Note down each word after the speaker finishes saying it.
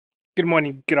Good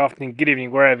morning, good afternoon, good evening,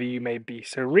 wherever you may be.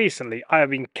 So recently, I have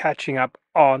been catching up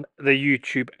on the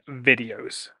YouTube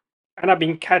videos. And I've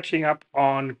been catching up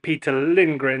on Peter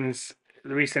Lindgren's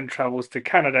recent travels to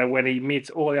Canada, where he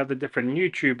meets all the other different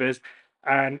YouTubers,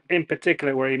 and in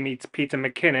particular, where he meets Peter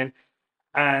McKinnon,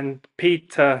 and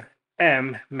Peter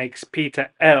M makes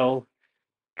Peter L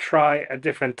try a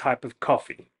different type of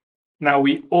coffee. Now,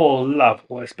 we all love,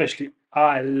 or especially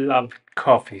I love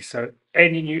coffee. So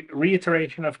any new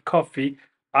reiteration of coffee,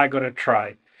 I gotta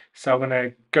try. So I'm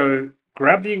gonna go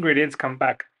grab the ingredients, come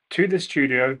back to the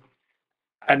studio,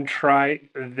 and try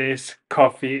this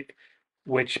coffee,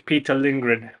 which Peter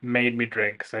Lindgren made me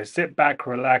drink. So sit back,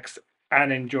 relax,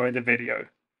 and enjoy the video.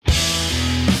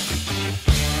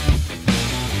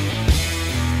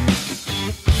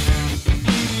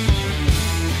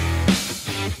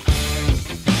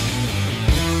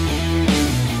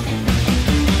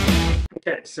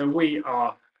 Okay, so we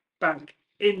are back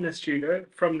in the studio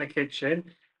from the kitchen,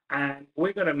 and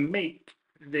we're gonna make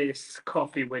this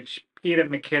coffee which Peter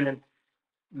McKinnon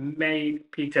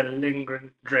made Peter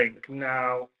Lindgren drink.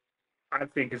 Now, I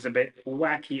think it's a bit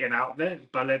wacky and out there,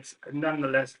 but let's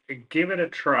nonetheless give it a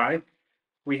try.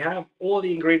 We have all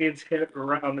the ingredients here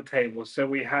right on the table. So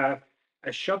we have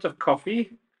a shot of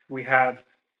coffee, we have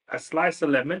a slice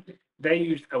of lemon. They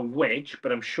used a wedge,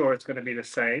 but I'm sure it's going to be the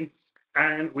same.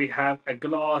 And we have a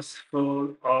glass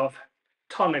full of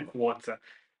tonic water.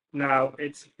 Now,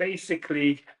 it's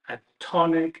basically a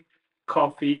tonic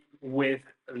coffee with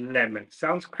lemon.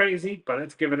 Sounds crazy, but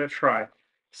let's give it a try.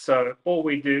 So all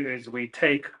we do is we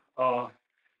take our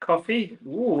coffee,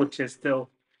 which is still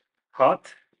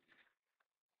hot,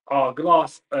 our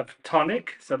glass of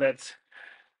tonic. So let's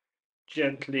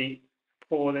gently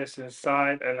pour this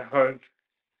inside and hope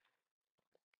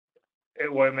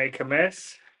it won't make a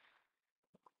mess.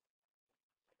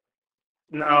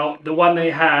 Now, the one they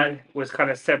had was kind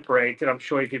of separated. I'm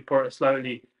sure if you pour it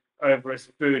slowly over a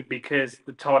spoon, because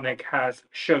the tonic has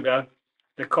sugar,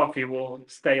 the coffee will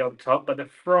stay on top, but the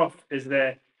froth is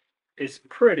there. Is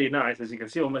pretty nice, as you can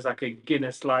see, almost like a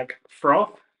Guinness-like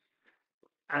froth.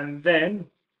 And then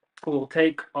we'll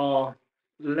take our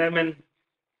lemon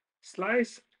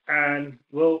slice and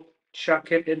we'll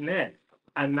chuck it in there.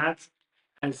 And that's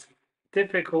as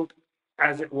difficult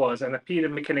as it was. And Peter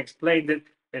McKinnon explained it.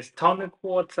 It's tonic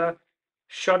water,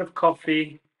 shot of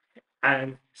coffee,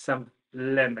 and some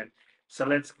lemon. So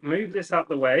let's move this out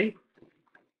the way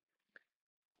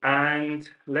and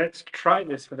let's try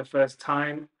this for the first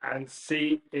time and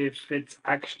see if it's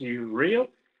actually real.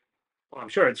 Well, I'm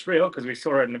sure it's real because we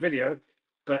saw it in the video,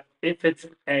 but if it's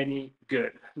any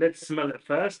good. Let's smell it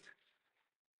first.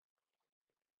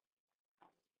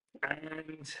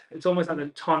 And it's almost like the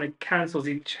tonic cancels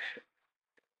each.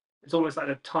 It's almost like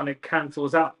the tonic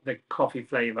cancels out the coffee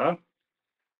flavor.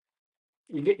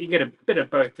 You get a bit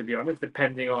of both, to be honest,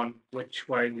 depending on which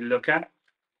way you look at.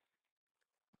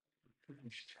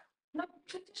 No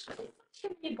przecież się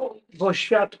nie boi. Bo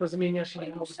światło zmienia się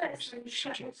Oj, przestań,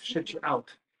 światło shut you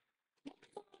out.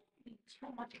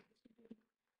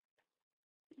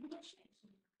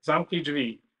 Zamknij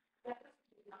drzwi.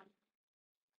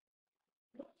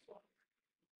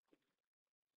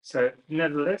 So,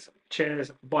 nevertheless,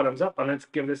 cheers, bottoms up, and let's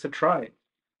give this a try.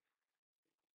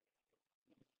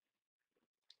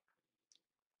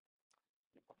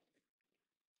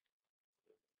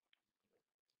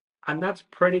 And that's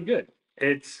pretty good.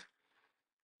 It's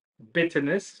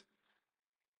bitterness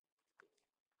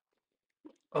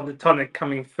of the tonic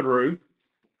coming through.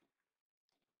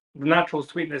 The natural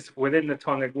sweetness within the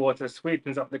tonic water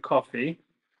sweetens up the coffee.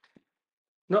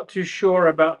 Not too sure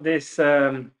about this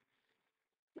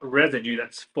residue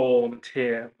that's formed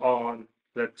here on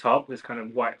the top, this kind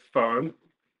of white foam,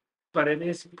 but it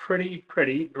is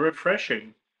pretty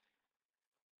refreshing.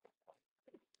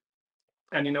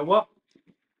 And you know what?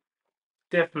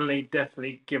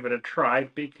 Definitely give it a try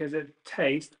because it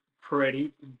tastes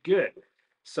pretty good.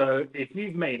 So if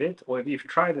you've made it, or if you've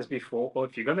tried this before, or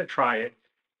if you're going to try it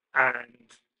and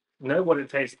know what it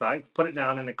tastes like, put it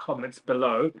down in the comments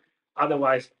below.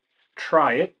 Otherwise,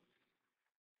 try it.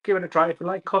 Give it a try. If you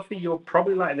like coffee, you'll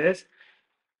probably like this.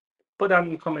 Put down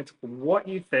in the comments what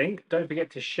you think. Don't forget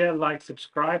to share, like,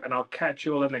 subscribe, and I'll catch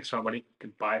you all in the next one, buddy.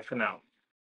 Goodbye for now.